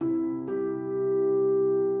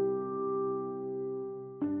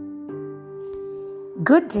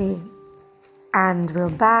Good day, and we're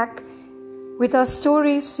back with our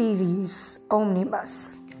story series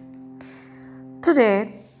Omnibus.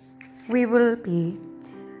 Today, we will be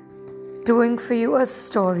doing for you a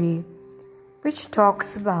story which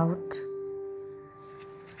talks about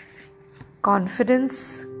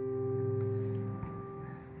confidence,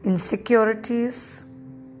 insecurities,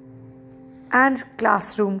 and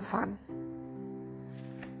classroom fun.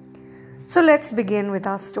 So let's begin with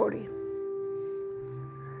our story.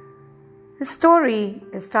 The story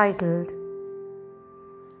is titled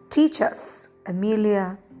Teach Us,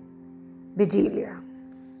 Amelia Bedelia.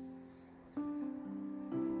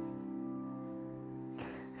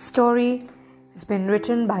 The story has been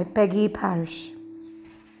written by Peggy Parish.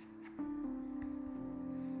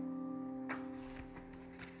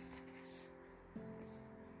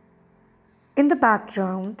 In the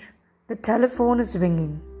background, the telephone is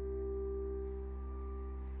ringing.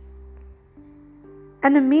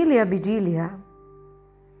 And Amelia Bedelia,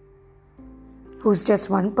 who's just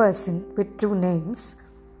one person with two names,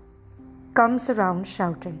 comes around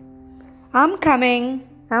shouting, I'm coming.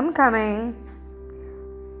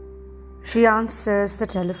 She answers the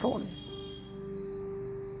telephone.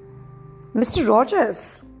 Mr.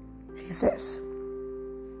 Rogers, she says.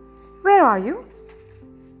 Where are you?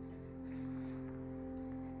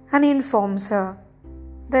 And he informs her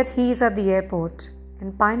that he's at the airport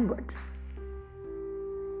in Pinewood.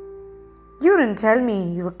 You didn't tell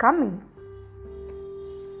me you were coming.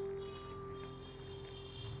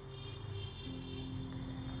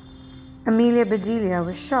 Amelia Bedelia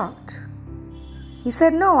was shocked. He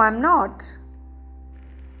said, No, I'm not.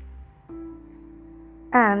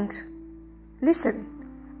 And listen,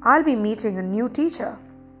 I'll be meeting a new teacher.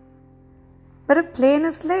 But a plane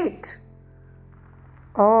is late.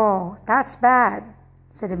 Oh, that's bad,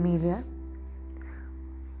 said Amelia.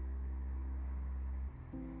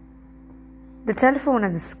 The telephone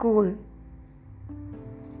at the school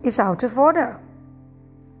is out of order,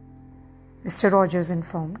 Mr. Rogers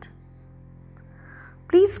informed.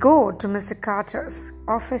 Please go to Mr. Carter's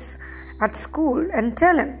office at school and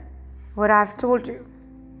tell him what I've told you.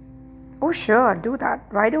 Oh, sure, do that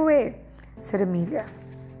right away, said Amelia.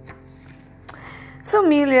 So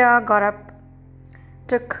Amelia got up,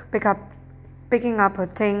 picking up her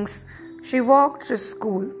things. She walked to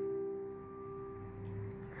school.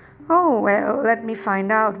 Oh, well, let me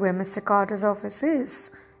find out where Mr. Carter's office is,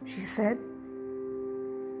 she said.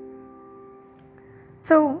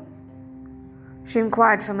 So she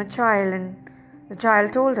inquired from a child, and the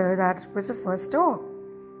child told her that was the first door.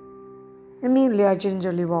 Amelia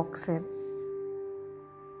gingerly walks in.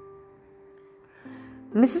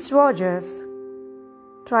 Mrs. Rogers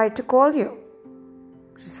tried to call you,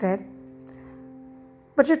 she said,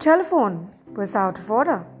 but your telephone was out of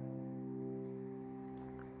order.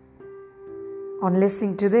 On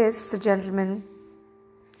listening to this, the gentleman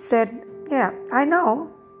said, Yeah, I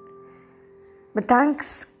know. But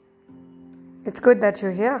thanks. It's good that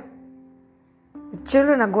you're here. The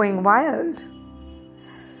children are going wild.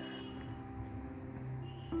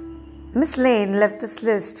 Miss Lane left this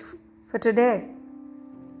list for today.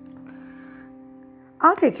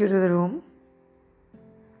 I'll take you to the room.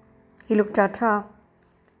 He looked at her.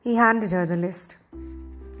 He handed her the list,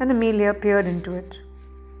 and Amelia peered into it.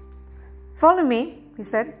 Follow me, he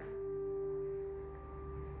said.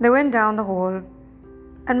 They went down the hall,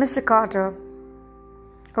 and Mr. Carter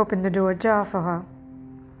opened the door ajar for her.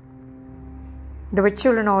 There were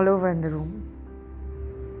children all over in the room.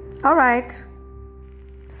 All right,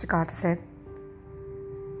 Mr. Carter said.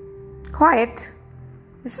 Quiet.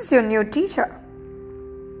 This is your new teacher.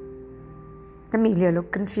 Amelia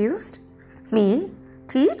looked confused. Me?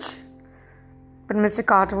 Teach? But Mr.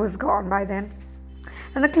 Carter was gone by then.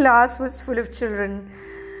 And the class was full of children.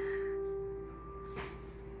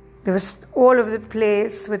 There was all over the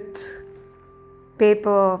place with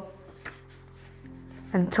paper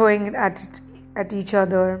and throwing it at each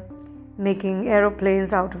other, making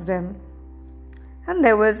aeroplanes out of them. And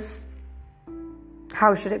there was,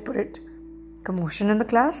 how should I put it, commotion in the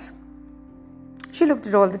class. She looked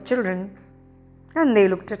at all the children, and they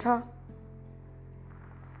looked at her.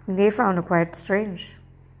 And they found her quite strange.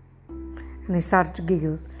 And they started to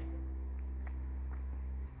giggle.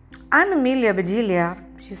 I'm Amelia Bedelia,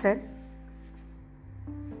 she said.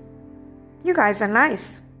 You guys are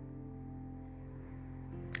nice.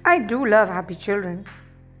 I do love happy children.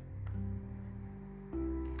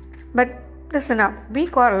 But listen up, we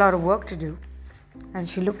got a lot of work to do. And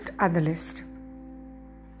she looked at the list.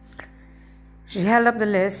 She held up the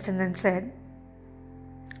list and then said,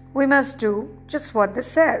 We must do just what this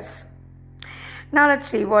says. Now let's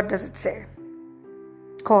see, what does it say?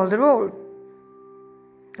 Call the roll.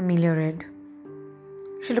 Amelia read.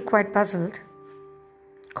 She looked quite puzzled.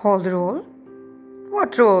 Call the roll?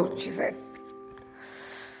 What roll? She said.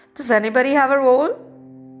 Does anybody have a roll?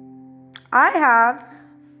 I have,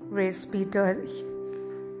 raised Peter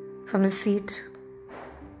from his seat.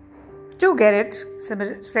 Do get it,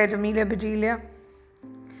 said Amelia Bedelia.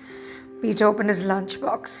 Peter opened his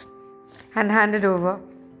lunchbox and handed over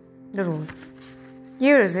the roll.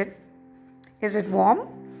 Here is it. Is it warm?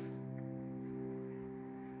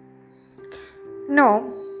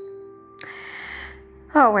 No.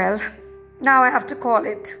 Oh well, now I have to call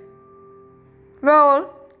it. Roll.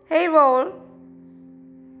 Hey, roll.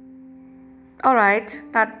 All right,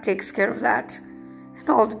 that takes care of that. And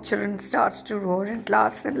all the children started to roar in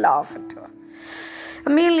class and laugh at her.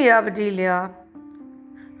 Amelia Bedelia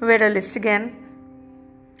read her list again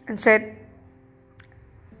and said,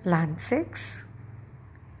 Line 6.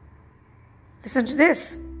 Listen to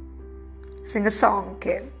this. Sing a song,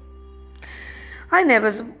 kid. I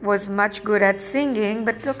never was much good at singing,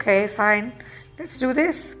 but okay, fine. Let's do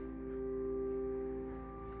this.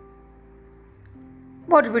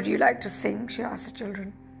 What would you like to sing? She asked the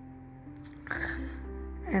children.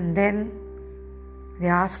 And then they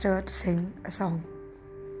asked her to sing a song.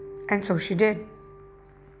 And so she did.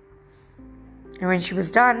 And when she was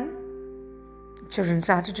done, the children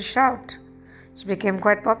started to shout. She became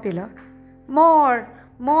quite popular. More,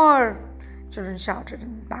 more, children shouted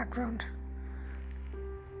in the background.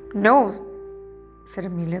 No, said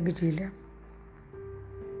Amelia Bedelia.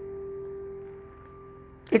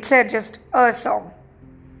 It said just a song.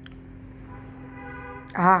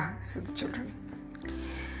 Ah, said the children.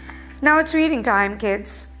 Now it's reading time,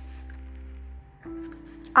 kids.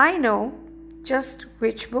 I know just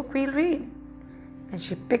which book we'll read. And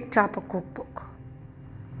she picked up a cookbook.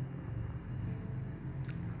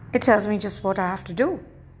 It tells me just what I have to do.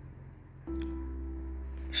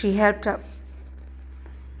 She helped up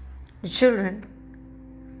the children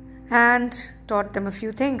and taught them a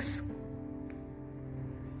few things.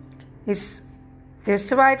 Is this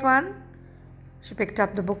the right one? She picked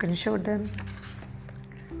up the book and showed them.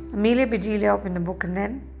 Amelia Bedelia opened the book and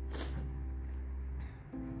then,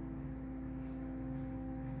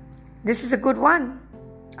 this is a good one.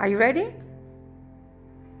 Are you ready?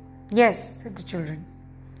 Yes, said the children.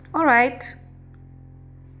 All right.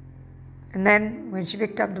 And then when she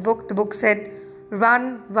picked up the book said,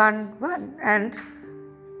 run, run, run. And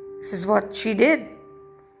this is what she did.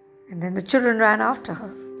 And then the children ran after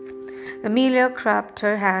her. Amelia clapped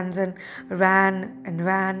her hands and ran and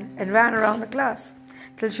ran and ran around the class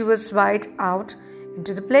till she was right out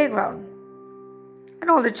into the playground. And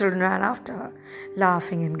all the children ran after her,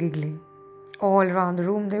 laughing and giggling. All around the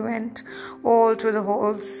room they went, all through the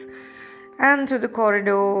halls and through the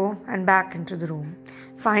corridor and back into the room.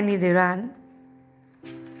 Finally they ran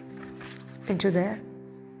into their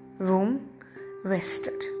room,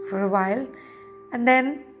 rested for a while, and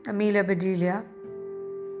then Amelia Bedelia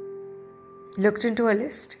looked into her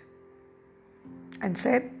list and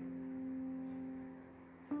said,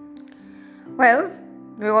 well,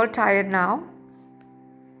 we're all tired now.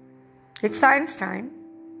 It's science time.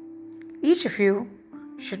 Each of you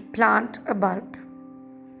should plant a bulb.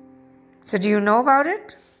 So do you know about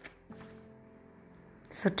it?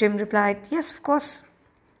 So Tim replied, yes, of course.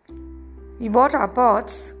 We bought our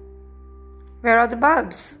pots. Where are the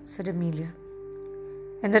bulbs? Said Amelia.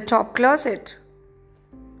 In the top closet,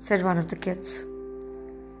 said one of the kids.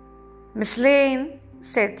 Miss Lane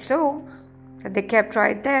said so, that they kept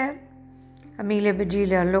right there. Amelia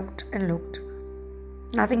Bedelia looked and looked.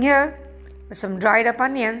 Nothing here but some dried up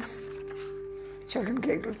onions. The children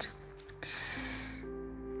giggled.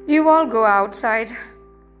 You all go outside,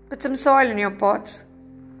 put some soil in your pots,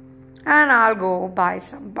 and I'll go buy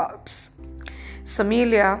some bulbs. So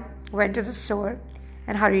Amelia went to the store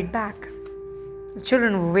and hurried back. The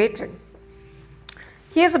children were waiting.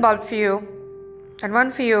 Here's a bulb for you, and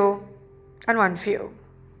one for you, and one for you.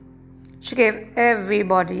 She gave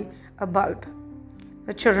everybody a bulb.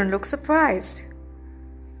 The children looked surprised.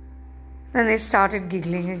 Then they started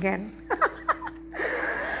giggling again.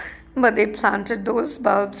 But they planted those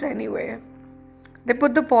bulbs anyway. They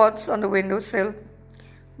put the pots on the windowsill.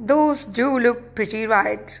 Those do look pretty,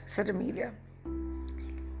 right? Said Amelia.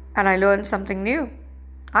 And I learned something new.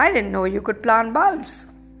 I didn't know you could plant bulbs,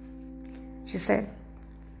 she said.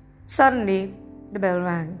 Suddenly, the bell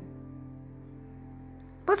rang.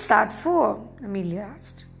 What's that for? Amelia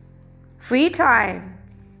asked. Free time,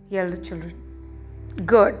 yelled the children.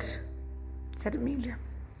 Good, said Amelia.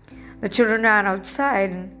 The children ran outside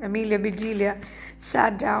and Amelia Bedelia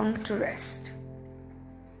sat down to rest.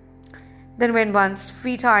 Then when once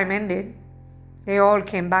free time ended, they all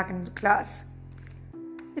came back into class.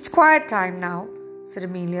 "It's quiet time now," said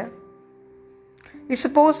Amelia. "You're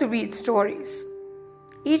supposed to read stories."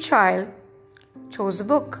 Each child chose a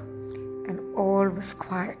book, and all was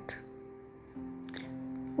quiet.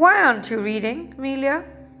 "Why aren't you reading, Amelia?"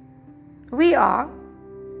 "We are,"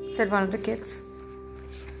 said one of the kids.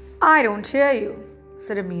 "I don't hear you,"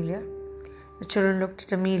 said Amelia. The children looked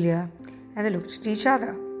at Amelia, and they looked at each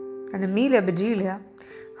other. And Amelia Bedelia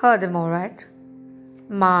heard them all right.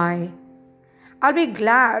 "My, I'll be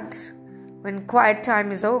glad when quiet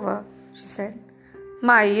time is over," she said.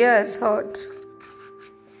 "My ears hurt."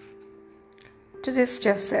 To this,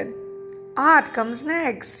 Jeff said, "Art comes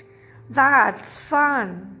next. That's fun."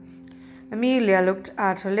 Amelia looked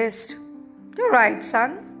at her list. "You're right,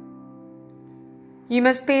 son. You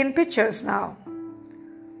must paint pictures now."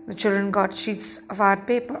 The children got sheets of art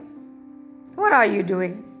paper. "What are you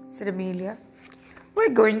doing?" said Amelia.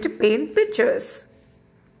 "We're going to paint pictures."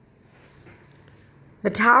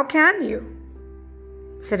 "But how can you?"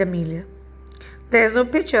 said Amelia. "There's no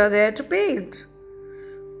picture there to paint."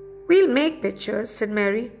 "We'll make pictures," said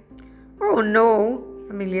Mary. "Oh no,"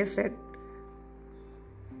 Amelia said.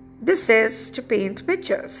 "This says to paint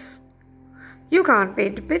pictures. You can't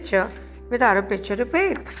paint a picture without a picture to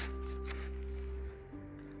paint.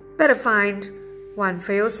 Better find one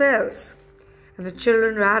for yourselves." And the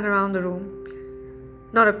children ran around the room.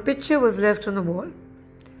 Not a picture was left on the wall.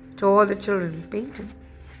 To all the children painted.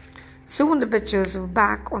 Soon the pictures were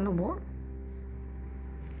back on the wall.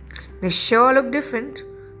 "They sure look different,"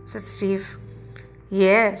 said Steve.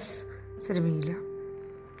 "Yes," said Amelia.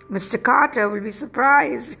 "Mr. Carter will be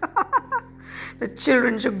surprised." The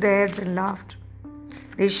children shook their heads and laughed.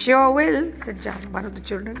 "They sure will," said John, one of the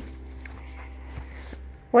children.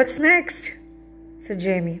 "What's next?" said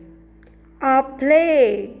Jamie. "Our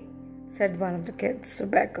play," said one of the kids,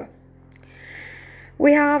 Rebecca.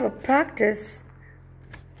 "We have a practice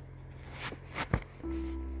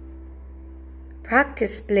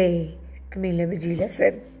play," Amelia Bedelia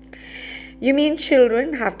said. "You mean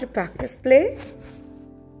children have to practice play?"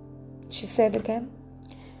 she said again.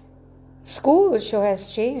 "School sure has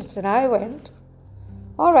changed and I went."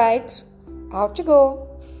 "All right, out you go."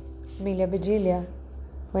 Amelia Bedelia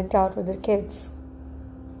went out with the kids.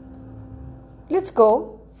 "Let's go.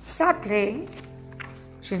 Start playing,"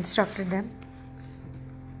 she instructed them.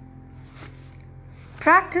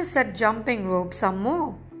 "Practice that jumping rope some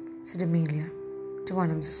more," said Amelia to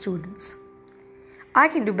one of the students. "I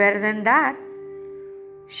can do better than that."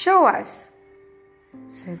 "Show us,"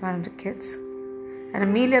 said one of the kids. And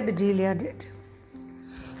Amelia Bedelia did.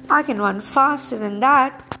 "I can run faster than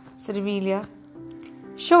that," said Amelia.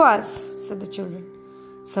 "Show us," said the children.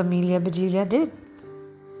 So Amelia Bedelia did.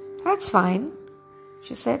 "That's fine,"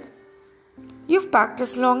 she said. "You've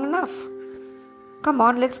practiced long enough. Come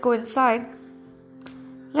on, let's go inside.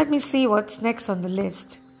 Let me see what's next on the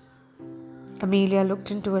list." Amelia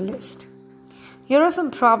looked into a list. "Here are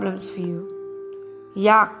some problems for you."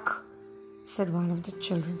 "Yuck," said one of the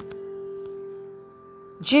children.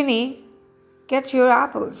 "Ginny, get your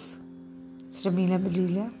apples," said Amelia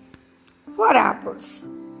Bedelia. "What apples,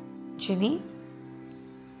 Ginny?"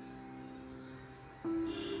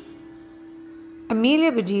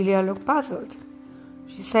 Amelia Bedelia looked puzzled.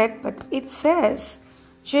 She said, "But it says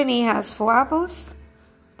Ginny has 4 apples.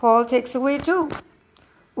 Paul takes away 2.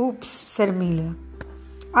 "Oops," said Amelia.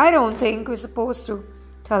 "I don't think we're supposed to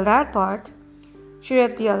tell that part." She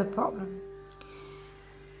read the other problem.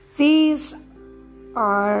 "These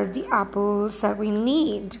are the apples that we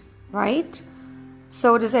need, right?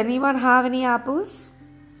 So does anyone have any apples?"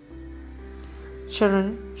 Children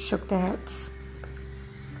shook their heads.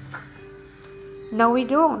 "No, we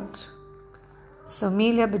don't." So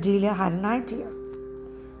Amelia Bedelia had an idea.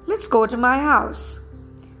 "Let's go to my house.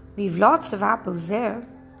 We've lots of apples there."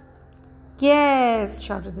 "Yes,"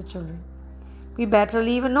 shouted the children. "We better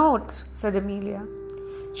leave a note," said Amelia.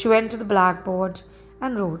 She went to the blackboard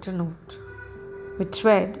and wrote a note. With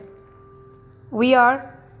read, "We are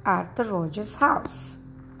at the Rogers house."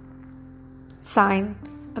 Signed,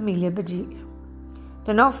 Amelia Bedelia.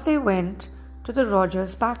 Then off they went to the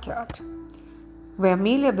Rogers backyard, where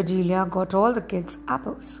Amelia Bedelia got all the kids'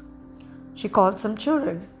 apples. She called some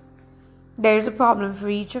children. "There is a problem for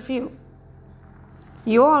each of you.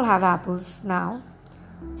 You all have apples now.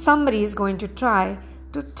 Somebody is going to try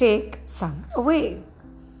to take some away.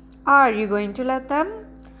 Are you going to let them?"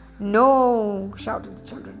 "No," shouted the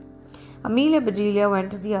children. Amelia Bedelia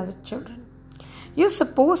went to the other children. "You're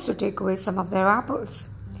supposed to take away some of their apples."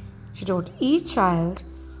 She told each child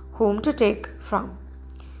whom to take from.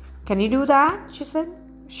 "Can you do that?" she said.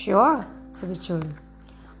 "Sure," said the children.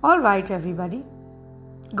 All right, everybody,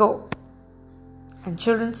 go. And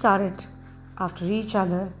children started after each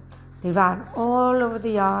other. They ran all over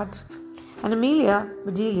the yard, and Amelia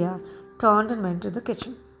Bedelia turned and went to the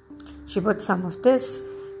kitchen. She put some of this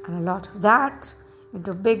and a lot of that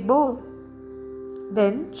into a big bowl.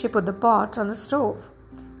 Then she put the pot on the stove.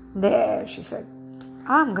 There, she said,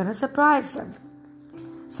 I'm going to surprise them.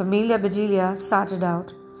 So Amelia Bedelia started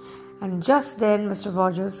out, and just then Mr.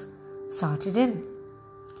 Rogers started in.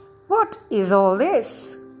 What is all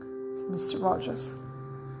this? Said Mr. Rogers.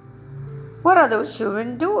 What are those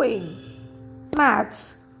children doing?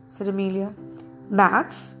 Maths, said Amelia.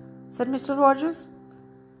 Maths, said Mr. Rogers.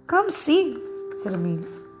 Come see, said Amelia.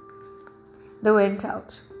 They went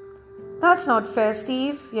out. That's not fair,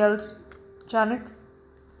 Steve, yelled Janet.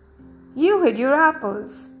 You hid your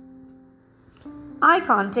apples. I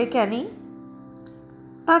can't take any.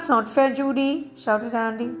 That's not fair, Judy, shouted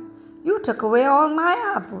Andy. You took away all my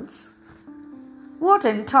apples. What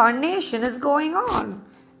in tarnation is going on?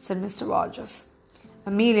 Said Mr. Rogers.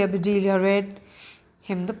 Amelia Bedelia read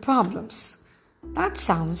him the problems. That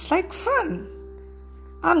sounds like fun.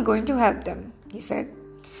 I'm going to help them, he said.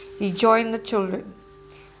 He joined the children.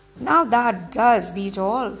 Now that does beat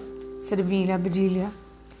all, said Amelia Bedelia.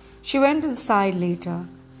 She went inside later.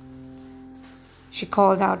 She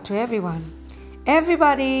called out to everyone,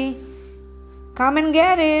 Everybody, come and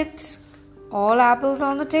get it. All apples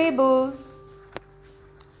on the table.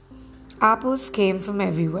 Apples came from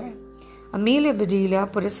everywhere. Amelia Bedelia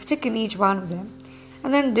put a stick in each one of them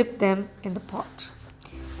and then dipped them in the pot.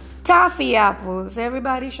 Taffy apples,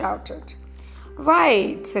 everybody shouted.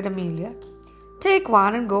 Right, said Amelia. Take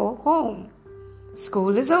one and go home.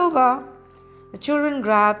 School is over. The children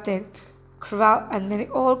grabbed their and they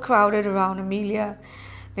all crowded around Amelia.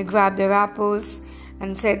 They grabbed their apples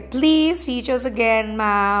and said, Please teach us again,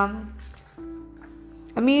 ma'am.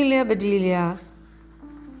 Amelia Bedelia.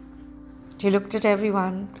 She looked at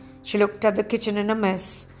everyone. She looked at the kitchen in a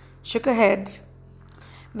mess, shook her head.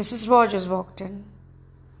 Mrs. Rogers walked in.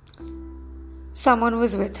 Someone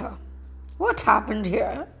was with her. What happened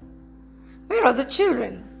here? Where are the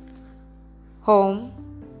children? Home,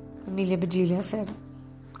 Amelia Bedelia said.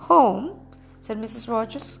 Home, said Mrs.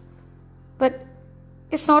 Rogers. But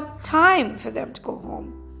it's not time for them to go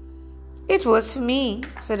home. It was for me,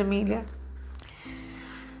 said Amelia.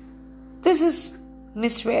 This is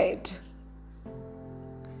Miss Reid,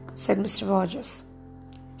 said Mr. Rogers.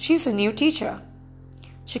 She's a new teacher.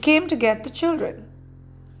 She came to get the children.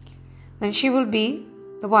 Then she will be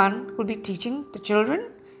the one who will be teaching the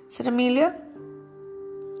children, said Amelia.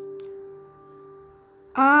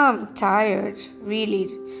 I'm tired, really.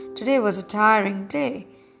 Today was a tiring day.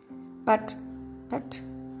 But,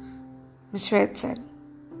 Miss Reid said.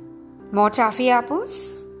 More taffy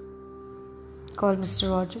apples? Called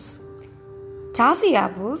Mr. Rogers. Taffy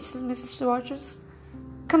apples, said Mrs. Rogers.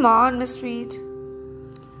 Come on, Miss Reid.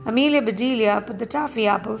 Amelia Bedelia put the taffy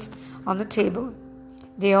apples on the table.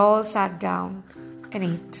 They all sat down and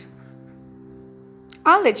ate.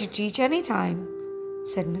 I'll let you teach any time,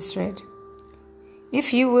 said Miss Reid.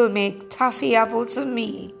 If you will make taffy apples of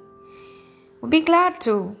me. We'll be glad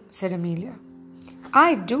to, said Amelia.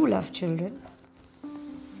 I do love children.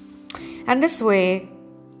 And this way,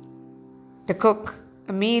 the cook,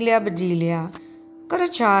 Amelia Bedelia, got a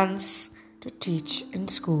chance to teach in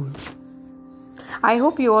school. I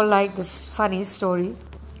hope you all like this funny story.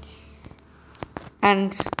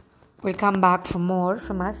 And we'll come back for more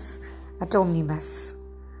from us at Omnibus.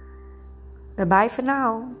 Bye-bye for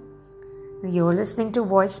now. You're listening to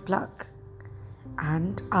Voice Plug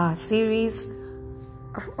and our series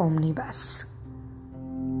of Omnibus.